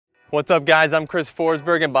What's up guys, I'm Chris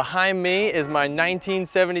Forsberg and behind me is my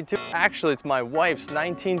 1972, actually it's my wife's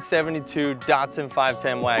 1972 Datsun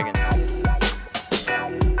 510 wagon.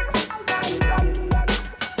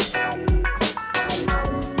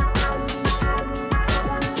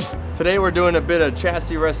 Today we're doing a bit of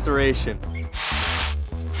chassis restoration.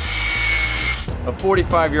 A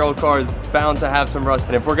 45-year-old car is bound to have some rust,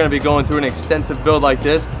 and if we're going to be going through an extensive build like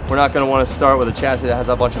this, we're not going to want to start with a chassis that has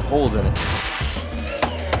a bunch of holes in it.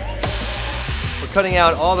 Cutting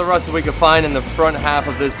out all the rust that we could find in the front half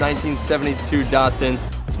of this 1972 Datsun.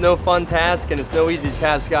 It's no fun task and it's no easy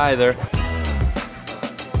task either.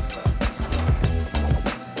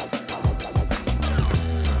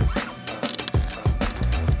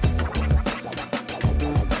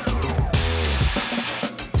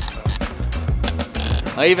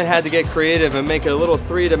 I even had to get creative and make a little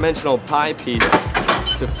three-dimensional pie piece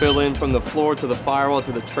to fill in from the floor to the firewall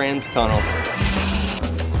to the trans tunnel.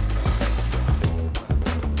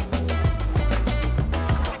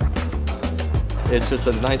 It's just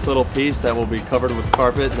a nice little piece that will be covered with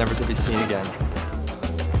carpet, never to be seen again.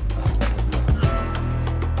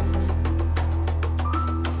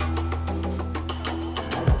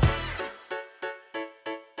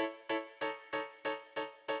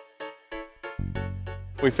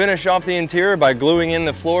 We finish off the interior by gluing in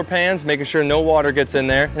the floor pans, making sure no water gets in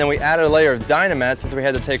there. And then we added a layer of Dynamat since we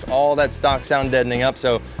had to take all that stock sound deadening up,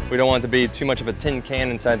 so we don't want it to be too much of a tin can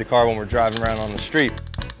inside the car when we're driving around on the street.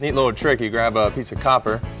 Neat little trick, you grab a piece of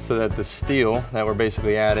copper so that the steel that we're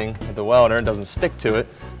basically adding at the welder doesn't stick to it,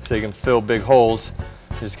 so you can fill big holes.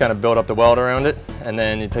 You just kind of build up the weld around it, and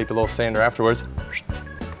then you take the little sander afterwards,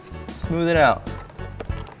 smooth it out,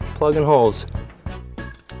 plugging holes.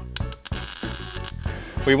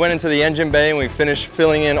 We went into the engine bay and we finished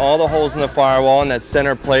filling in all the holes in the firewall and that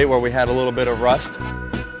center plate where we had a little bit of rust.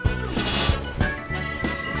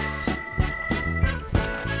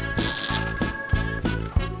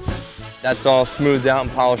 That's all smoothed out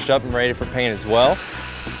and polished up and ready for paint as well.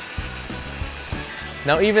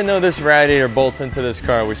 Now, even though this radiator bolts into this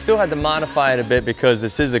car, we still had to modify it a bit because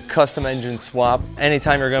this is a custom engine swap.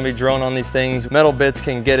 Anytime you're going to be drilling on these things, metal bits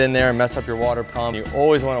can get in there and mess up your water pump. You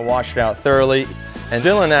always want to wash it out thoroughly. And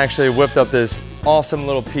Dylan actually whipped up this awesome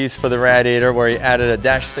little piece for the radiator where he added a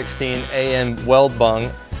 -16 AM weld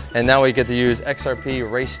bung. And now we get to use XRP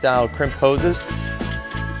race style crimp hoses.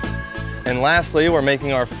 And lastly, we're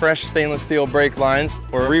making our fresh stainless steel brake lines.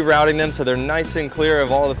 We're rerouting them so they're nice and clear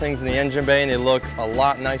of all the things in the engine bay, and they look a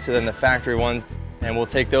lot nicer than the factory ones. And we'll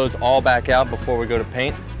take those all back out before we go to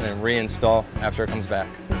paint and then reinstall after it comes back.